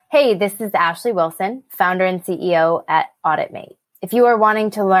Hey, this is Ashley Wilson, founder and CEO at AuditMate. If you are wanting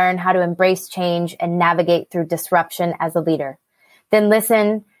to learn how to embrace change and navigate through disruption as a leader, then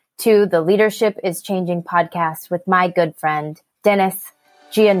listen to the Leadership is Changing podcast with my good friend, Dennis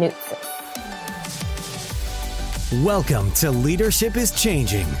Giannoutsis. Welcome to Leadership is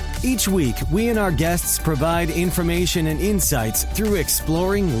Changing. Each week, we and our guests provide information and insights through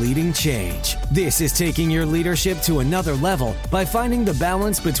exploring leading change. This is taking your leadership to another level by finding the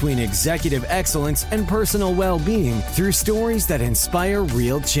balance between executive excellence and personal well-being through stories that inspire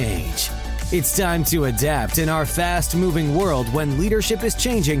real change. It's time to adapt in our fast-moving world when leadership is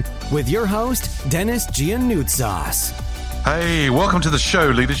changing with your host, Dennis Giannoutsis. Hey, welcome to the show,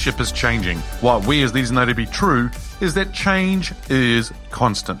 Leadership is Changing. What we as leaders know to be true is that change is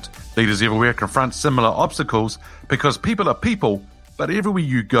constant. Leaders everywhere confront similar obstacles because people are people, but everywhere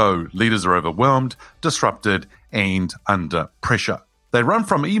you go, leaders are overwhelmed, disrupted, and under pressure. They run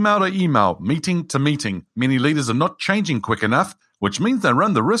from email to email, meeting to meeting. Many leaders are not changing quick enough, which means they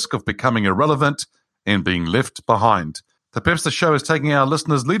run the risk of becoming irrelevant and being left behind. Perhaps the show is taking our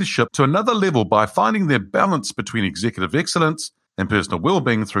listeners' leadership to another level by finding their balance between executive excellence and personal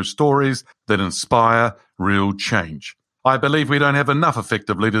well-being through stories that inspire real change. I believe we don't have enough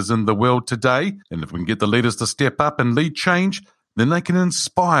effective leaders in the world today, and if we can get the leaders to step up and lead change, then they can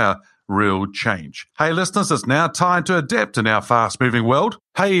inspire real change. Hey listeners, it's now time to adapt in our fast-moving world.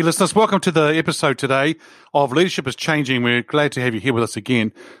 Hey listeners, welcome to the episode today of Leadership is Changing. We're glad to have you here with us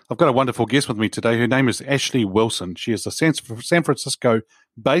again. I've got a wonderful guest with me today. Her name is Ashley Wilson. She is a San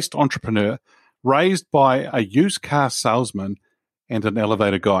Francisco-based entrepreneur raised by a used car salesman and an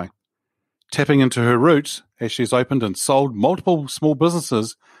elevator guy. Tapping into her roots, Ashley's opened and sold multiple small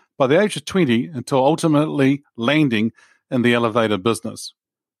businesses by the age of 20 until ultimately landing in the elevator business.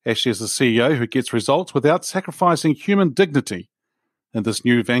 Ashley is a CEO who gets results without sacrificing human dignity. In this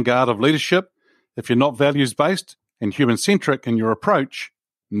new vanguard of leadership, if you're not values-based and human-centric in your approach,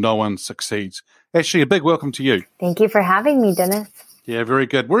 no one succeeds. Ashley, a big welcome to you. Thank you for having me, Dennis. Yeah, very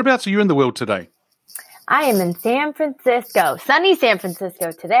good. Whereabouts are you in the world today? I am in San Francisco, sunny San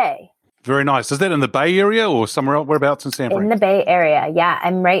Francisco today. Very nice. Is that in the Bay Area or somewhere else? Whereabouts in San Francisco? In the Bay Area, yeah.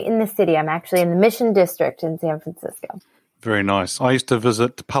 I'm right in the city. I'm actually in the Mission District in San Francisco. Very nice. I used to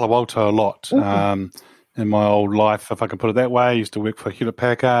visit Palo Alto a lot in my old life, if I can put it that way. I used to work for Hewlett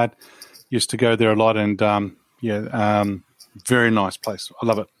Packard. Used to go there a lot, and very nice place. I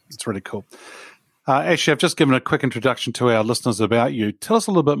love it. It's really cool. Actually, I've just given a quick introduction to our listeners about you. Tell us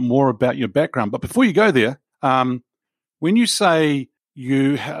a little bit more about your background. But before you go there, when you say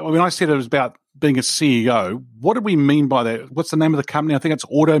when I said it was about being a CEO, what do we mean by that? What's the name of the company? I think it's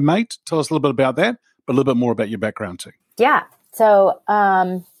AuditMate. Tell us a little bit about that, but a little bit more about your background too. Yeah. So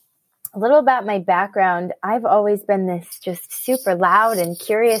a little about my background. I've always been this just super loud and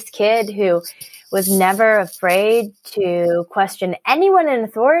curious kid who was never afraid to question anyone in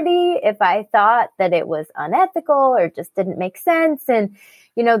authority if I thought that it was unethical or just didn't make sense. And,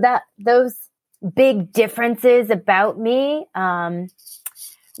 you know, that those big differences about me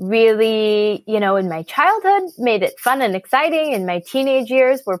really, you know, in my childhood made it fun and exciting. And my teenage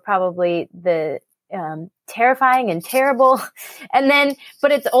years were probably the terrifying and terrible.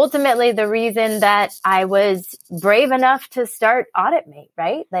 But it's ultimately the reason that I was brave enough to start AuditMate,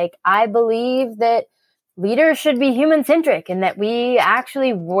 right? Like, I believe that leaders should be human-centric and that we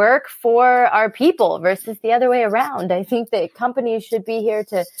actually work for our people versus the other way around. I think that companies should be here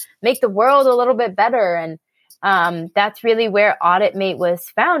to make the world a little bit better. And that's really where AuditMate was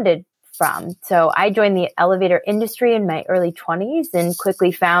founded from. So I joined the elevator industry in my early 20s and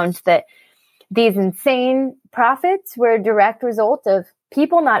quickly found that these insane profits were a direct result of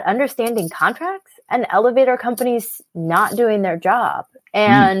people not understanding contracts and elevator companies not doing their job.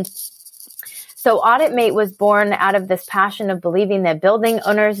 And so AuditMate was born out of this passion of believing that building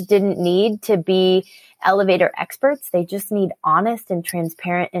owners didn't need to be elevator experts. They just need honest and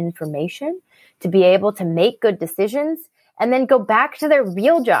transparent information to be able to make good decisions and then go back to their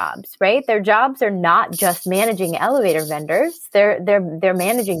real jobs, right? Their jobs are not just managing elevator vendors. They're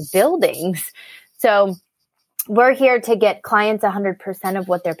managing buildings. So we're here to get clients 100% of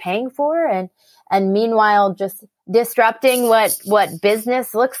what they're paying for. And meanwhile, just disrupting what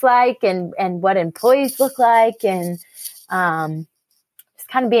business looks like and what employees look like, and just kind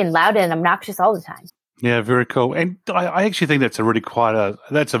of being loud and obnoxious all the time. Yeah, very cool. And I actually think that's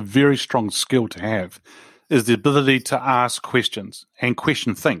that's a very strong skill to have, is the ability to ask questions and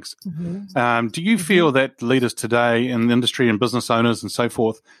question things. Mm-hmm. Do you feel that leaders today in the industry and business owners and so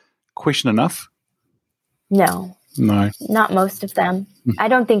forth question enough? No, not most of them. I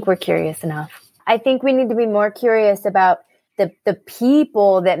don't think we're curious enough. I think we need to be more curious about the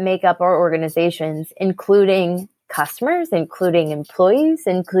people that make up our organizations, including customers, including employees,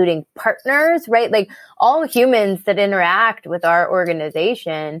 including partners, right? Like all humans that interact with our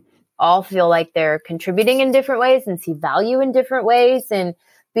organization all feel like they're contributing in different ways and see value in different ways, and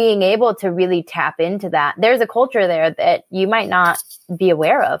being able to really tap into that. There's a culture there that you might not be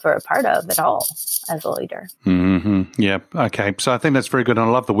aware of or a part of at all as a leader. Mm-hmm. Yeah. Okay. So I think that's very good. And I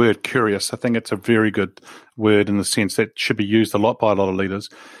love the word curious. I think it's a very good word in the sense that should be used a lot by a lot of leaders.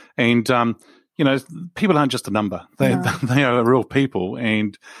 And, people aren't just a number. They are real people,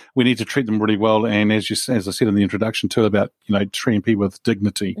 and we need to treat them really well. And as I said in the introduction too, about, treating people with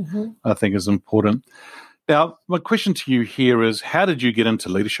dignity, I think is important. Now, my question to you here is, how did you get into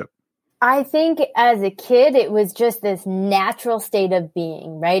leadership? I think as a kid, it was just this natural state of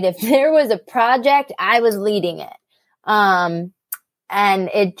being, right? If there was a project, I was leading it. And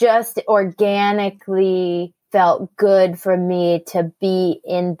it just organically felt good for me to be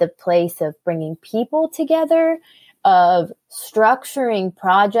in the place of bringing people together, of structuring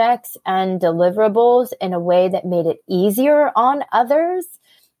projects and deliverables in a way that made it easier on others.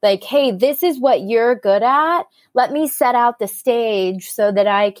 Like, hey, this is what you're good at. Let me set out the stage so that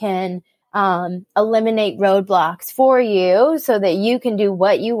I can eliminate roadblocks for you so that you can do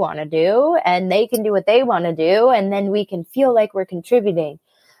what you want to do and they can do what they want to do. And then we can feel like we're contributing.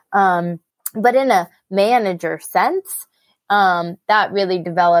 But in a manager sense, that really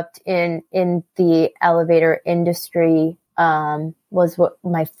developed in the elevator industry, was what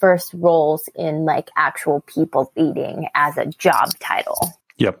my first roles in like actual people leading as a job title.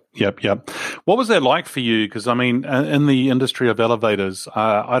 Yep. What was that like for you? Because, I mean, in the industry of elevators,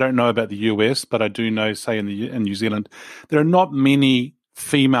 I don't know about the US, but I do know, say, in New Zealand, there are not many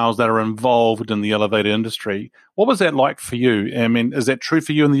females that are involved in the elevator industry. What was that like for you? I mean, is that true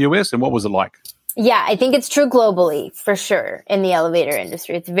for you in the US? And what was it like? Yeah, I think it's true globally, for sure, in the elevator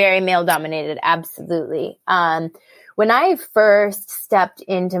industry. It's very male-dominated, absolutely. When I first stepped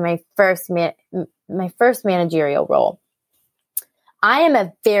into my first managerial role, I am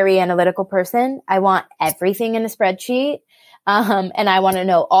a very analytical person. I want everything in a spreadsheet, and I want to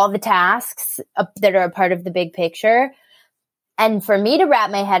know all the tasks that are a part of the big picture. And for me to wrap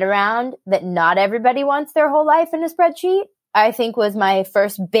my head around that not everybody wants their whole life in a spreadsheet, I think was my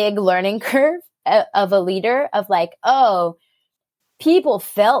first big learning curve of a leader, of like, oh, people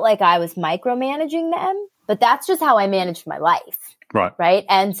felt like I was micromanaging them, but that's just how I managed my life. Right.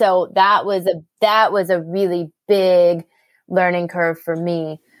 And so that was a really big learning curve for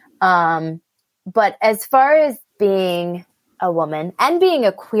me. But as far as being a woman and being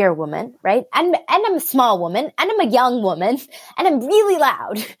a queer woman, right? And I'm a small woman and I'm a young woman and I'm really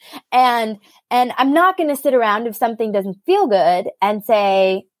loud, and I'm not going to sit around if something doesn't feel good and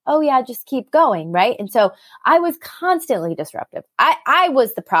say, oh yeah, just keep going. Right. And so I was constantly disruptive. I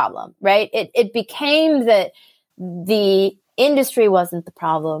was the problem, right? It became that the industry wasn't the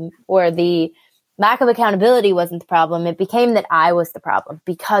problem, or the lack of accountability wasn't the problem. It became that I was the problem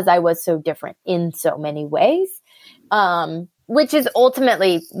because I was so different in so many ways, which is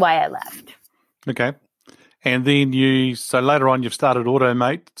ultimately why I left. Okay. And then so later on, you've started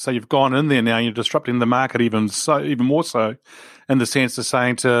Automate. So you've gone in there now, you're disrupting the market even more so, in the sense of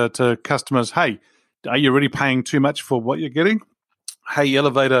saying to customers, hey, are you really paying too much for what you're getting? Hey,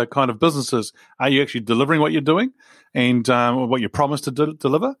 elevator kind of businesses, are you actually delivering what you're doing and what you promised to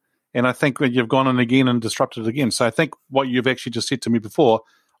deliver? And I think you've gone in again and disrupted it again. So I think what you've actually just said to me before,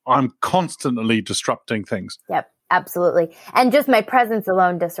 I'm constantly disrupting things. Yep, absolutely. And just my presence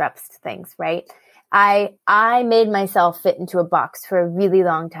alone disrupts things, right? I made myself fit into a box for a really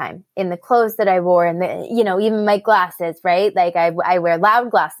long time in the clothes that I wore, and even my glasses, right? Like I wear loud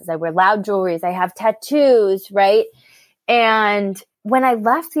glasses, I wear loud jewelries, I have tattoos, right? And when I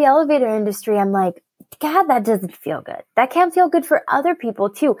left the elevator industry, I'm like, God, that doesn't feel good. That can't feel good for other people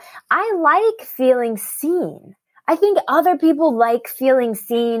too. I like feeling seen. I think other people like feeling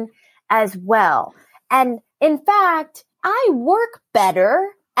seen as well. And in fact, I work better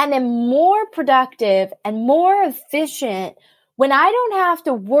and am more productive and more efficient when I don't have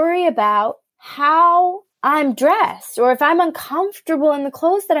to worry about how I'm dressed, or if I'm uncomfortable in the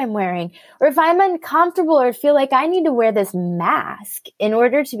clothes that I'm wearing, or if I'm uncomfortable or feel like I need to wear this mask in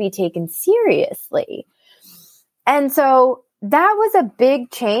order to be taken seriously. And so that was a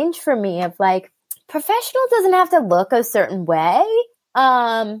big change for me, of like, professional doesn't have to look a certain way.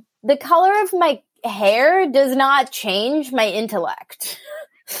 The color of my hair does not change my intellect.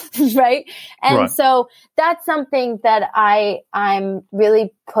 Right. And so that's something that I'm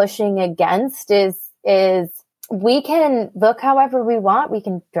really pushing against is we can look however we want. We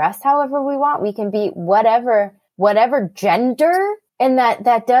can dress however we want. We can be whatever whatever gender, and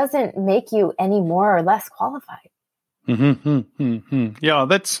that doesn't make you any more or less qualified. Yeah,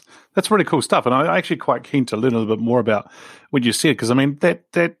 that's really cool stuff. And I'm actually quite keen to learn a little bit more about what you said, because I mean,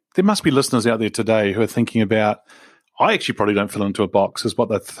 that there must be listeners out there today who are thinking about, I actually probably don't fit into a box, is what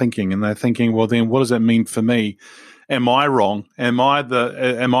they're thinking. And they're thinking, well, then what does that mean for me? Am I wrong? Am I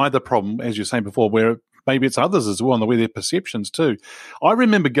the problem, as you're saying before, where maybe it's others as well, and the way their perceptions too. I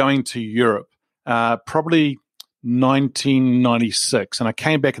remember going to Europe, probably 1996, and I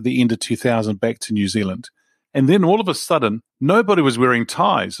came back at the end of 2000 back to New Zealand. And then all of a sudden, nobody was wearing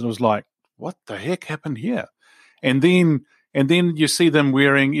ties. And it was like, what the heck happened here? And then you see them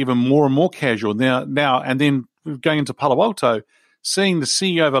wearing even more and more casual now. And then going into Palo Alto, seeing the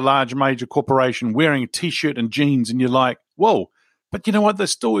CEO of a large major corporation wearing a T-shirt and jeans, and you're like, whoa, but you know what? They're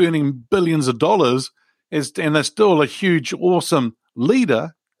still earning billions of dollars, and they're still a huge, awesome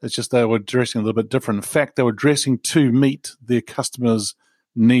leader. It's just they were dressing a little bit different. In fact, they were dressing to meet their customers'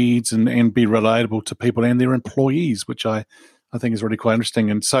 needs and be relatable to people and their employees, which I think is really quite interesting.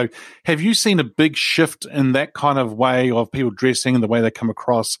 And so have you seen a big shift in that kind of way of people dressing and the way they come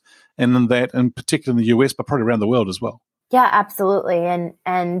across, and in that, in particular in the US, but probably around the world as well? Yeah, absolutely.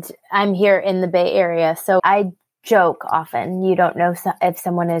 And I'm here in the Bay Area, so I joke often, you don't know if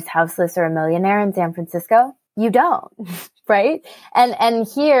someone is houseless or a millionaire in San Francisco. You don't, right? And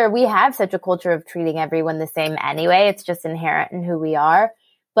here we have such a culture of treating everyone the same anyway. It's just inherent in who we are.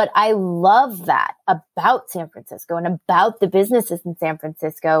 But I love that about San Francisco and about the businesses in San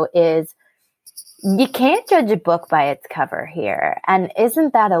Francisco is you can't judge a book by its cover here. And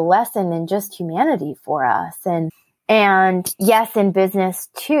isn't that a lesson in just humanity for us? And yes, in business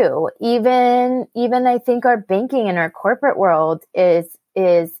too, even I think our banking and our corporate world is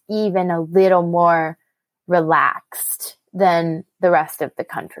even a little more relaxed than the rest of the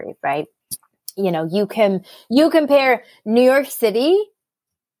country, right? You know, you compare New York City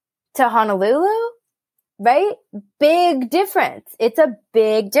to Honolulu, right? Big difference. It's a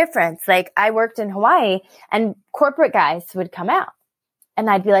big difference. Like I worked in Hawaii and corporate guys would come out and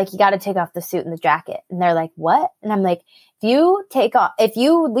I'd be like, you got to take off the suit and the jacket. And they're like, what? And I'm like, if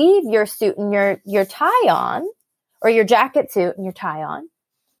you leave your suit and your tie on, or your jacket suit and your tie on,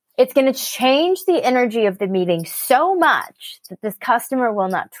 it's going to change the energy of the meeting so much that this customer will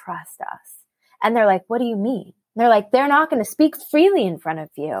not trust us. And they're like, what do you mean? And they're like, they're not going to speak freely in front of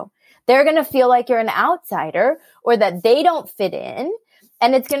you. They're going to feel like you're an outsider or that they don't fit in.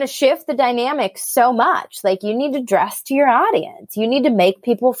 And it's going to shift the dynamic so much. Like you need to dress to your audience. You need to make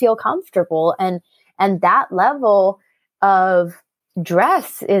people feel comfortable. And that level of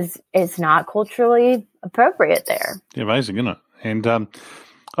dress is not culturally appropriate there. Yeah, amazing, isn't it? And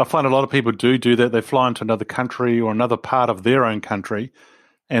I find a lot of people do that. They fly into another country or another part of their own country,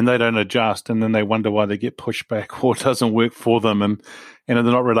 and they don't adjust, and then they wonder why they get pushed back or it doesn't work for them, and they're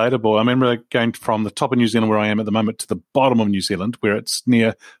not relatable. I remember going from the top of New Zealand, where I am at the moment, to the bottom of New Zealand, where it's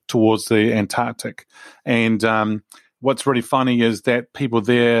near towards the Antarctic. And what's really funny is that people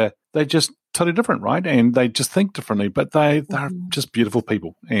there, they're just totally different, right? And they just think differently, but they're just beautiful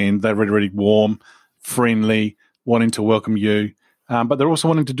people, and they're really, really warm, friendly, wanting to welcome you, but they're also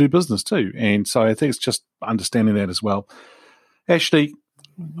wanting to do business too. And so I think it's just understanding that as well. Ashley,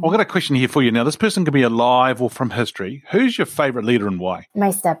 I've got a question here for you. Now, this person could be alive or from history. Who's your favorite leader and why? My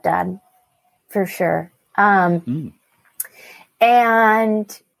stepdad, for sure. And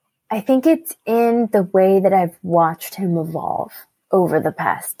I think it's in the way that I've watched him evolve over the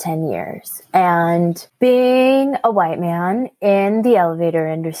past 10 years. And being a white man in the elevator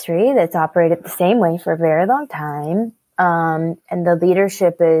industry that's operated the same way for a very long time, and the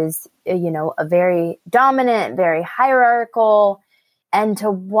leadership is, a very dominant, very hierarchical. And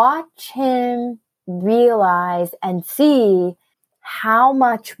to watch him realize and see how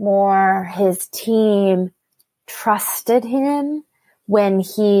much more his team trusted him when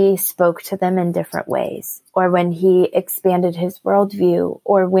he spoke to them in different ways, or when he expanded his worldview,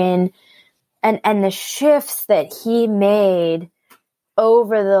 or and the shifts that he made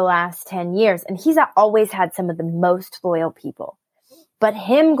over the last 10 years. And he's always had some of the most loyal people, but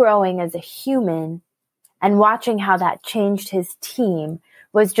him growing as a human and watching how that changed his team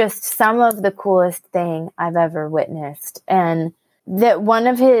was just some of the coolest thing I've ever witnessed. And that one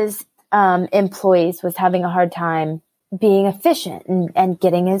of his employees was having a hard time being efficient and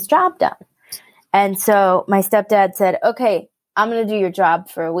getting his job done. And so my stepdad said, okay, I'm going to do your job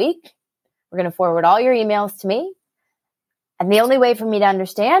for a week. We're going to forward all your emails to me. And the only way for me to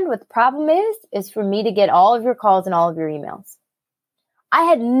understand what the problem is for me to get all of your calls and all of your emails. I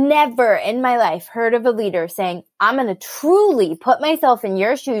had never in my life heard of a leader saying, I'm going to truly put myself in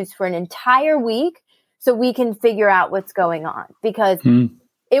your shoes for an entire week so we can figure out what's going on. Because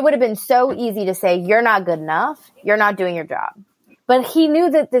it would have been so easy to say, you're not good enough. You're not doing your job. But he knew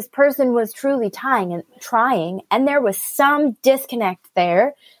that this person was truly trying, and there was some disconnect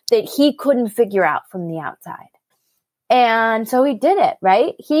there that he couldn't figure out from the outside. And so he did it,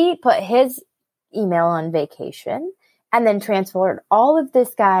 right? He put his email on vacation and then transferred all of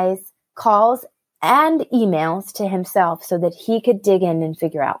this guy's calls and emails to himself so that he could dig in and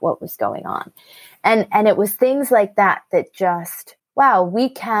figure out what was going on. And it was things like that just, wow, we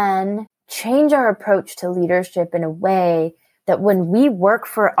can change our approach to leadership in a way that when we work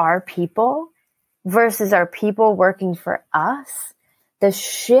for our people versus our people working for us, the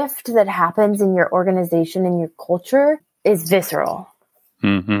shift that happens in your organization and your culture is visceral.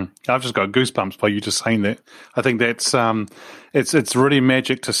 Mm-hmm. I've just got goosebumps by you just saying that. I think that's it's really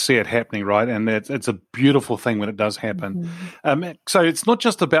magic to see it happening, right? And it's a beautiful thing when it does happen. So it's not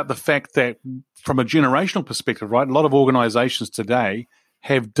just about the fact that from a generational perspective, right? A lot of organizations today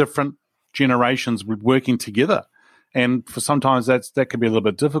have different generations working together. And for sometimes that can be a little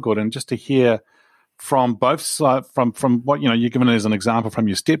bit difficult. And just to hear from both sides, from what you're given as an example from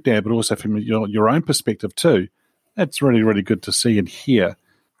your stepdad, but also from your own perspective too, that's really, really good to see and hear,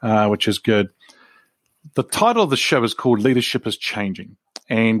 which is good. The title of the show is called Leadership is Changing.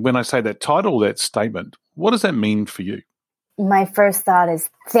 And when I say that title, that statement, what does that mean for you? My first thought is,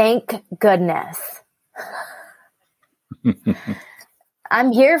 thank goodness.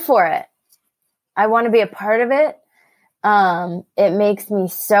 I'm here for it. I want to be a part of it. It makes me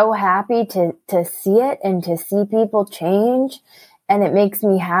so happy to see it and to see people change. And it makes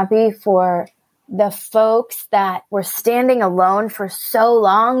me happy for the folks that were standing alone for so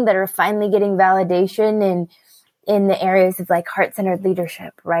long that are finally getting validation in the areas of like heart-centered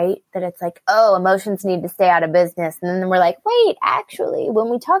leadership, right? That it's like, oh, emotions need to stay out of business. And then we're like, wait, actually, when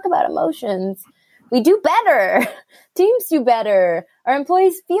we talk about emotions, we do better. Teams do better. Our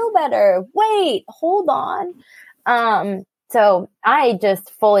employees feel better. Wait, hold on. So I just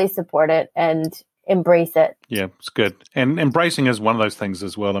fully support it and embrace it. Yeah, it's good. And embracing is one of those things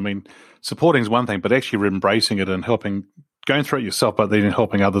as well. I mean, supporting is one thing, but actually embracing it and going through it yourself, but then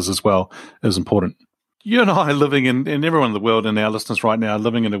helping others as well is important. You and I are living in everyone in the world and our listeners right now are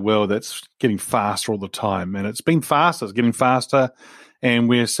living in a world that's getting faster all the time. And it's been faster, it's getting faster, and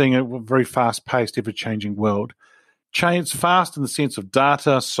we're seeing a very fast-paced, ever-changing world. Change fast in the sense of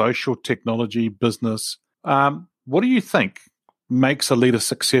data, social, technology, business. What do you think makes a leader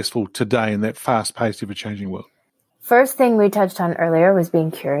successful today in that fast-paced, ever-changing world? First thing we touched on earlier was being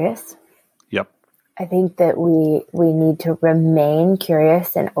curious. Yep. I think that we need to remain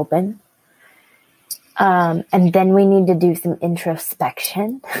curious and open. And then we need to do some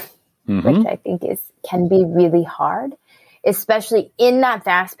introspection, which I think can be really hard, especially in that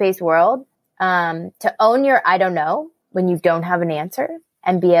fast-paced world, to own your I don't know when you don't have an answer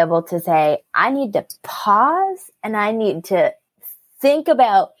and be able to say, I need to pause and I need to think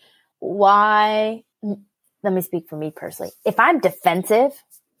about why. Let me speak for me personally. If I'm defensive,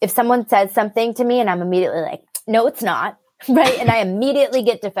 if someone says something to me and I'm immediately like, no, it's not, right? And I immediately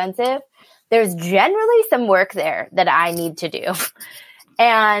get defensive, there's generally some work there that I need to do.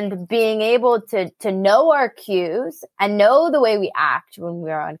 And being able to know our cues and know the way we act when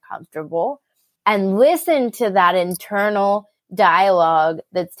we're uncomfortable and listen to that internal dialogue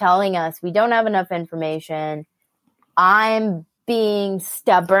that's telling us we don't have enough information, I'm being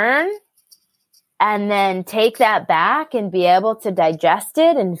stubborn, and then take that back and be able to digest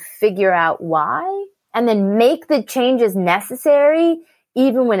it and figure out why, and then make the changes necessary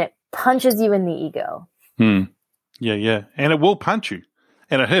even when it punches you in the ego. Yeah. And it will punch you.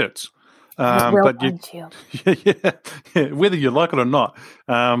 And it hurts. It will punch you. Yeah, whether you like it or not.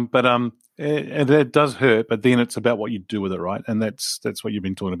 It does hurt, but then it's about what you do with it, right? And that's what you've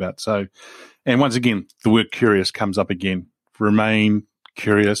been talking about. So, and once again, the word curious comes up again. Remain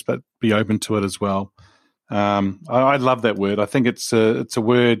curious, but be open to it as well. I love that word. I think it's a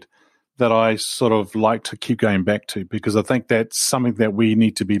word that I sort of like to keep going back to because I think that's something that we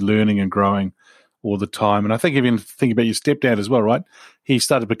need to be learning and growing all the time. And I think even think about your stepdad as well, right? He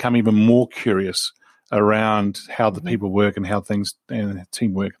started to become even more curious around how the people work and how things and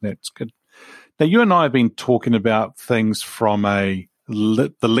teamwork, and that's good. Now, you and I have been talking about things from the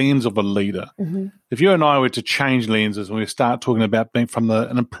lens of a leader. If you and I were to change lenses and we start talking about being from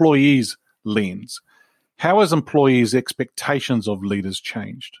an employee's lens, how has employees' expectations of leaders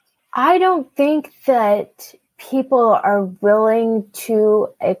changed? I don't think that people are willing to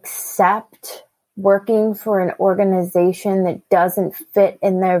accept working for an organization that doesn't fit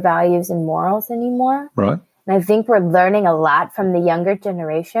in their values and morals anymore. Right. And I think we're learning a lot from the younger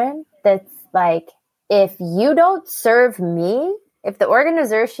generation that's like, if you don't serve me, if the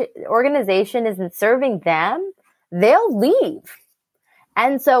organization isn't serving them, they'll leave.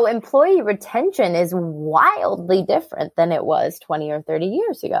 And so employee retention is wildly different than it was 20 or 30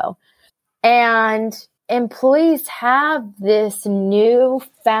 years ago. And employees have this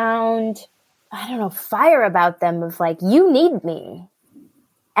newfound, fire about them of like, you need me.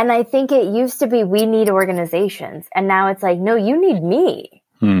 And I think it used to be, we need organizations. And now it's like, no, you need me.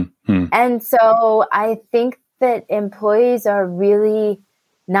 Mm-hmm. And so I think that employees are really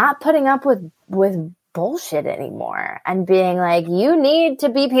not putting up with bullshit anymore and being like, you need to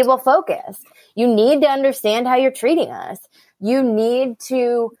be people focused. You need to understand how you're treating us. You need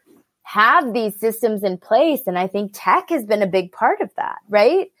to have these systems in place. And I think tech has been a big part of that,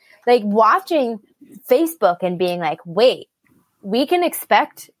 right? Like watching Facebook and being like, wait, we can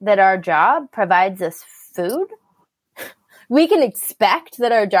expect that our job provides us food. We can expect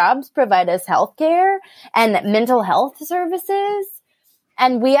that our jobs provide us healthcare and mental health services.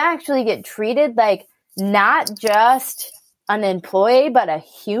 And we actually get treated like not just an employee, but a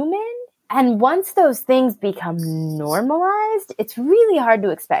human. And once those things become normalized, it's really hard to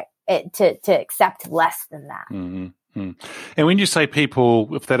expect it to accept less than that. Mm-hmm. And when you say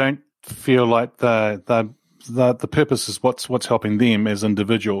people, if they don't feel like the purpose is what's helping them as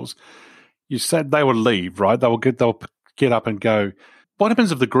individuals, you said they will leave, right? They'll get up and go. What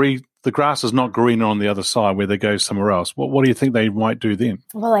happens if the grass is not greener on the other side where they go somewhere else? What do you think they might do then?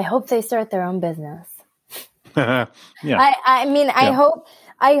 Well, I hope they start their own business. Yeah.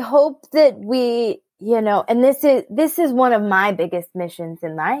 I hope that we, and this is one of my biggest missions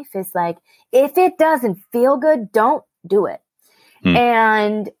in life is like, if it doesn't feel good, don't do it.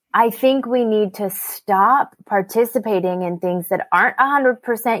 And I think we need to stop participating in things that aren't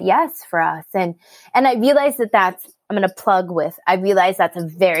 100% yes for us. And I realize I'm going to plug with, I realize that's a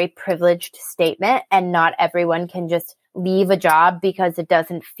very privileged statement and not everyone can just leave a job because it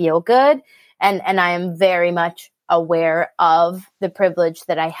doesn't feel good. And I am very much aware of the privilege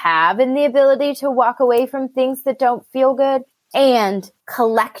that I have in the ability to walk away from things that don't feel good. And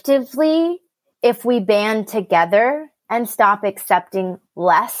collectively, if we band together and stop accepting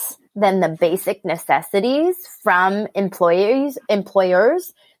less than the basic necessities from employers,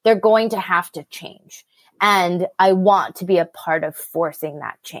 they're going to have to change. And I want to be a part of forcing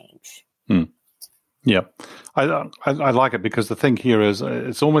that change. Yeah, I like it because the thing here is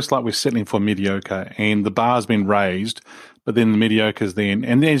it's almost like we're settling for mediocre and the bar's been raised, but then the mediocre is then.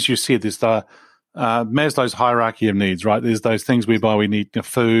 And as you said, there's the Maslow's hierarchy of needs, right? There's those things whereby we need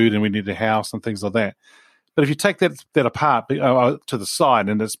food and we need a house and things like that. But if you take that apart to the side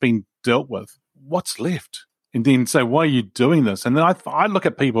and it's been dealt with, what's left? And then say, why are you doing this? And then I look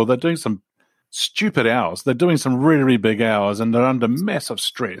at people, they're doing some stupid hours. They're doing some really, really big hours and they're under massive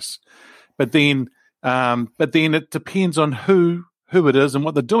stress. But then it depends on who it is and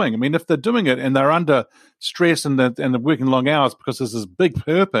what they're doing. I mean, if they're doing it and they're under stress and they're working long hours because there's this big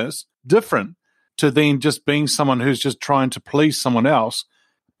purpose, different to then just being someone who's just trying to please someone else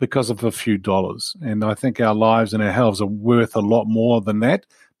because of a few dollars. And I think our lives and our health are worth a lot more than that.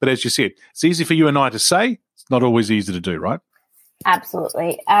 But as you said, it's easy for you and I to say, it's not always easy to do, right?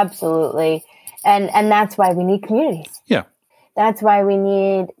 Absolutely. Absolutely. And that's why we need communities. Yeah. That's why we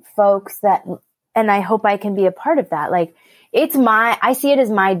need folks that, and I hope I can be a part of that. Like I see it as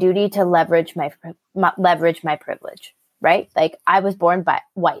my duty to leverage my privilege, right? Like I was born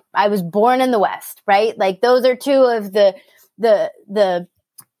white. I was born in the West, right? Like those are two of the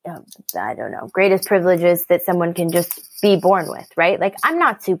I don't know, greatest privileges that someone can just be born with, right? Like I'm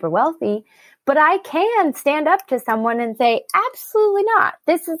not super wealthy, but I can stand up to someone and say, absolutely not.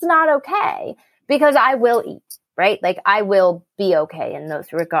 This is not okay because I will eat, right? Like I will be okay in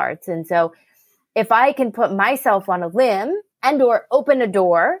those regards. And so if I can put myself on a limb and or open a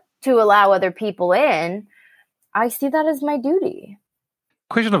door to allow other people in, I see that as my duty.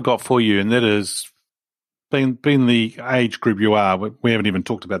 Question I've got for you, and that is, being the age group you are, we haven't even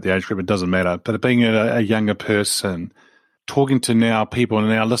talked about the age group, it doesn't matter, but being a younger person, talking to now people,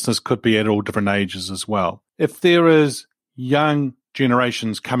 and our listeners could be at all different ages as well. If there is young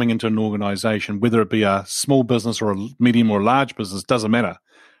generations coming into an organization, whether it be a small business or a medium or a large business, doesn't matter.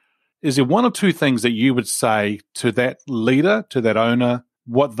 Is there one or two things that you would say to that leader, to that owner,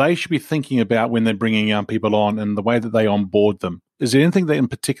 what they should be thinking about when they're bringing young people on and the way that they onboard them? Is there anything that in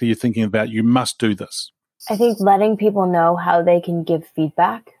particular you're thinking about, you must do this? I think letting people know how they can give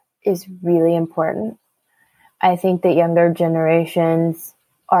feedback is really important. I think that younger generations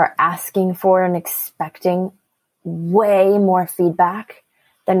are asking for and expecting way more feedback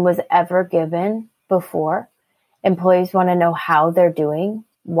than was ever given before. Employees want to know how they're doing.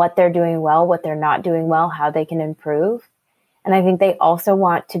 what they're doing well, what they're not doing well, how they can improve. And I think they also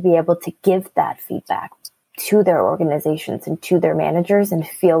want to be able to give that feedback to their organizations and to their managers and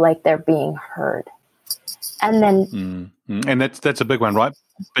feel like they're being heard. And then... And that's a big one, right?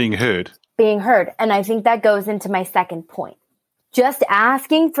 Being heard. Being heard. And I think that goes into my second point. Just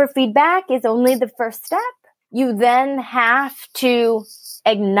asking for feedback is only the first step. You then have to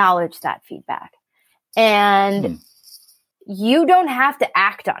acknowledge that feedback. And you don't have to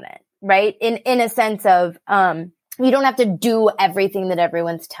act on it, right? In a sense of, you don't have to do everything that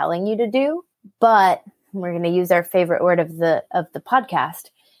everyone's telling you to do, but we're going to use our favorite word of the podcast,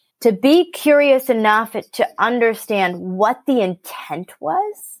 to be curious enough to understand what the intent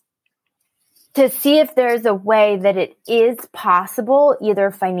was, to see if there's a way that it is possible,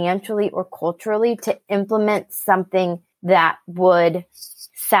 either financially or culturally, to implement something that would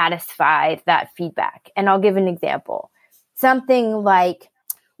satisfy that feedback. And I'll give an example. Something like,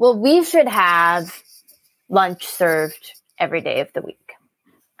 well, we should have lunch served every day of the week.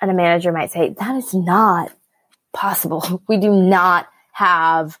 And a manager might say, that is not possible. We do not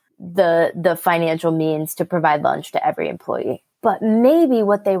have the financial means to provide lunch to every employee. But maybe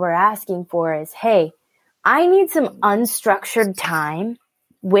what they were asking for is, hey, I need some unstructured time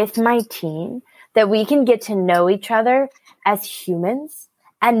with my team that we can get to know each other as humans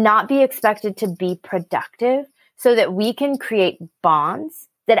and not be expected to be productive so that we can create bonds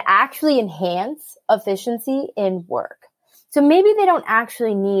that actually enhance efficiency in work. So maybe they don't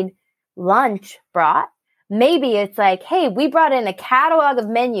actually need lunch brought. Maybe it's like, hey, we brought in a catalog of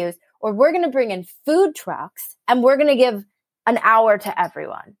menus, or we're going to bring in food trucks and we're going to give an hour to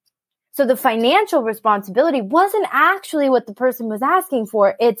everyone. So the financial responsibility wasn't actually what the person was asking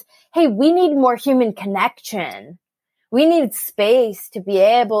for. It's, hey, we need more human connection. We need space to be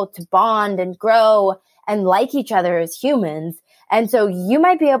able to bond and grow and like each other as humans. And so you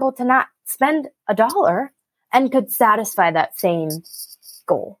might be able to not spend $1 and could satisfy that same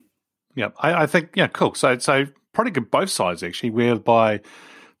goal. Yeah, I think, cool. So probably good both sides, actually, whereby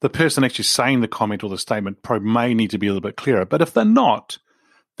the person actually saying the comment or the statement probably may need to be a little bit clearer. But if they're not,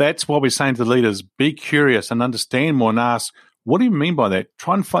 that's what we're saying to the leaders: be curious and understand more and ask, what do you mean by that?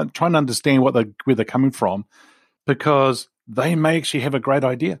 Try and understand where they're coming from, because they may actually have a great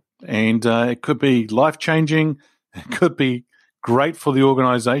idea. And it could be life-changing. It could be great for the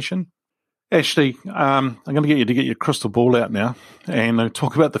organization. Ashley, I'm going to get you to get your crystal ball out now and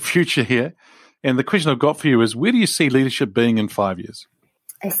talk about the future here. And the question I've got for you is, where do you see leadership being in 5 years?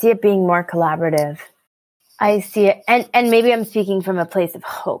 I see it being more collaborative. I see it, and maybe I'm speaking from a place of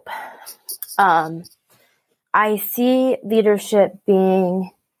hope. I see leadership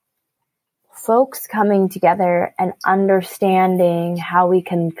being folks coming together and understanding how we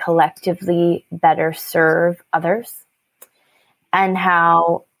can collectively better serve others and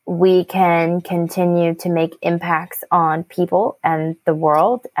how we can continue to make impacts on people and the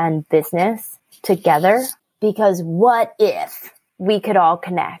world and business together. Because what if we could all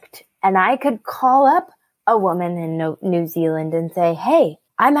connect and I could call up a woman in New Zealand and say, hey,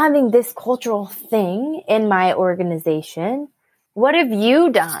 I'm having this cultural thing in my organization. What have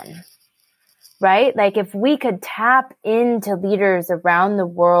you done? Right? Like if we could tap into leaders around the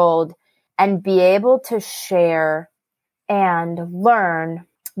world and be able to share and learn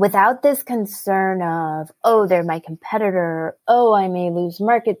without this concern of, oh, they're my competitor. Oh, I may lose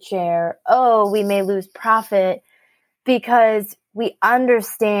market share. Oh, we may lose profit, because we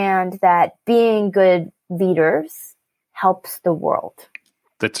understand that being good leaders helps the world.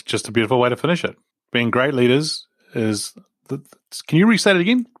 That's just a beautiful way to finish it. Being great leaders is, can you restate it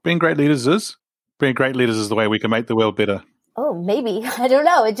again? Being great leaders is the way we can make the world better. Oh, maybe. I don't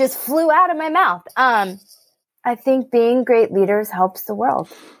know. It just flew out of my mouth. I think being great leaders helps the world.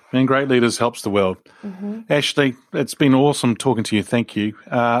 Being great leaders helps the world. Mm-hmm. Ashley, it's been awesome talking to you. Thank you.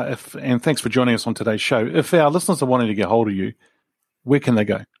 And thanks for joining us on today's show. If our listeners are wanting to get hold of you, where can they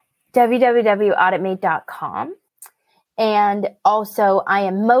go? www.auditmate.com. And also, I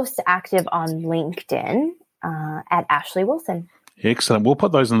am most active on LinkedIn at Ashley Wilson. Excellent. We'll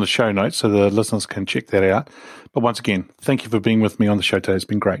put those in the show notes so the listeners can check that out. But once again, thank you for being with me on the show today. It's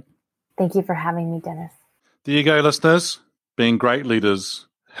been great. Thank you for having me, Dennis. There you go, listeners. Being great leaders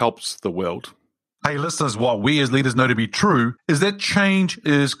helps the world. Hey, listeners, what we as leaders know to be true is that change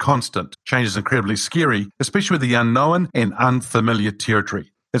is constant. Change is incredibly scary, especially with the unknown and unfamiliar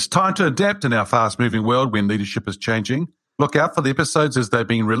territory. It's time to adapt in our fast-moving world when leadership is changing. Look out for the episodes as they're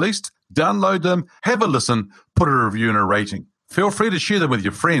being released. Download them, have a listen, put a review and a rating. Feel free to share them with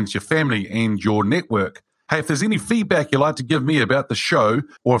your friends, your family, and your network. Hey, if there's any feedback you'd like to give me about the show,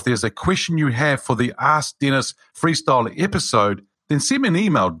 or if there's a question you have for the Ask Dennis Freestyle episode, then send me an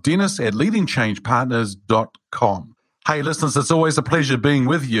email, dennis@leadingchangepartners.com. Hey, listeners, it's always a pleasure being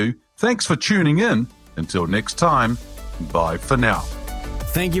with you. Thanks for tuning in. Until next time, bye for now.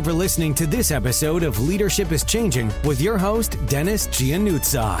 Thank you for listening to this episode of Leadership is Changing with your host, Dennis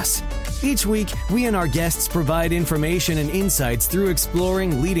Giannoutsas. Each week, we and our guests provide information and insights through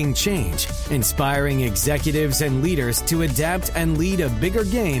exploring leading change, inspiring executives and leaders to adapt and lead a bigger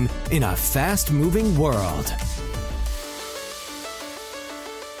game in a fast-moving world.